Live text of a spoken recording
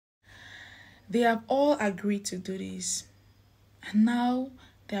They have all agreed to do this. And now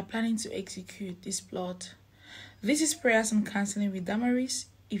they are planning to execute this plot. This is Prayers and Counseling with Damaris.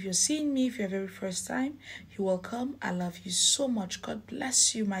 If you're seeing me, if you're very first time, you're welcome. I love you so much. God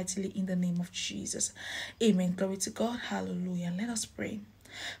bless you mightily in the name of Jesus. Amen. Glory to God. Hallelujah. Let us pray.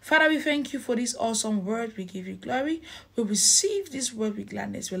 Father, we thank you for this awesome word. We give you glory. We receive this word with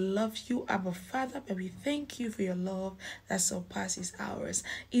gladness. We love you, Abba Father, but we thank you for your love that surpasses ours.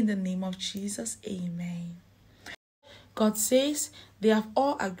 In the name of Jesus, amen. God says they have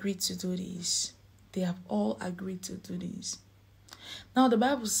all agreed to do this. They have all agreed to do this. Now the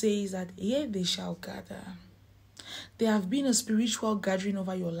Bible says that here they shall gather. There have been a spiritual gathering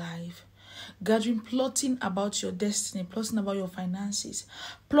over your life. Gathering, plotting about your destiny, plotting about your finances,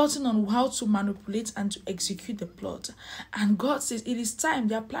 plotting on how to manipulate and to execute the plot. And God says it is time.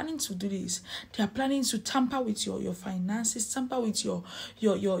 They are planning to do this. They are planning to tamper with your finances, tamper with your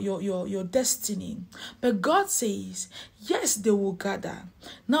destiny. But God says, yes, they will gather.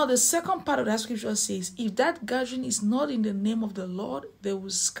 Now the second part of that scripture says, if that gathering is not in the name of the Lord, they will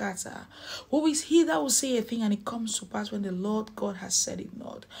scatter. Who is he that will say a thing and it comes to pass when the Lord God has said it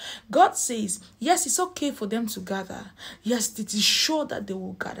not? God says, yes, it's okay for them to gather. Yes, it is sure that they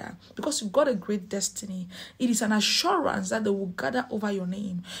will gather because you've got a great destiny. It is an assurance that they will gather over your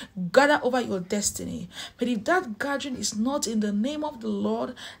name, gather over your destiny. But if that gathering is not in the name of the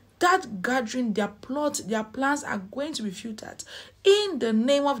Lord, that gathering, their plot, their plans are going to be filtered. In the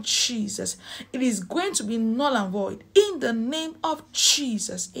name of Jesus, it is going to be null and void. In the name of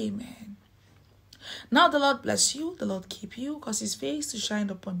Jesus, amen. Now the Lord bless you, the Lord keep you, cause his face to shine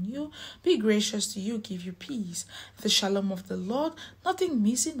upon you, be gracious to you, give you peace. The shalom of the Lord, nothing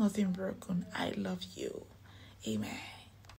missing, nothing broken. I love you. Amen.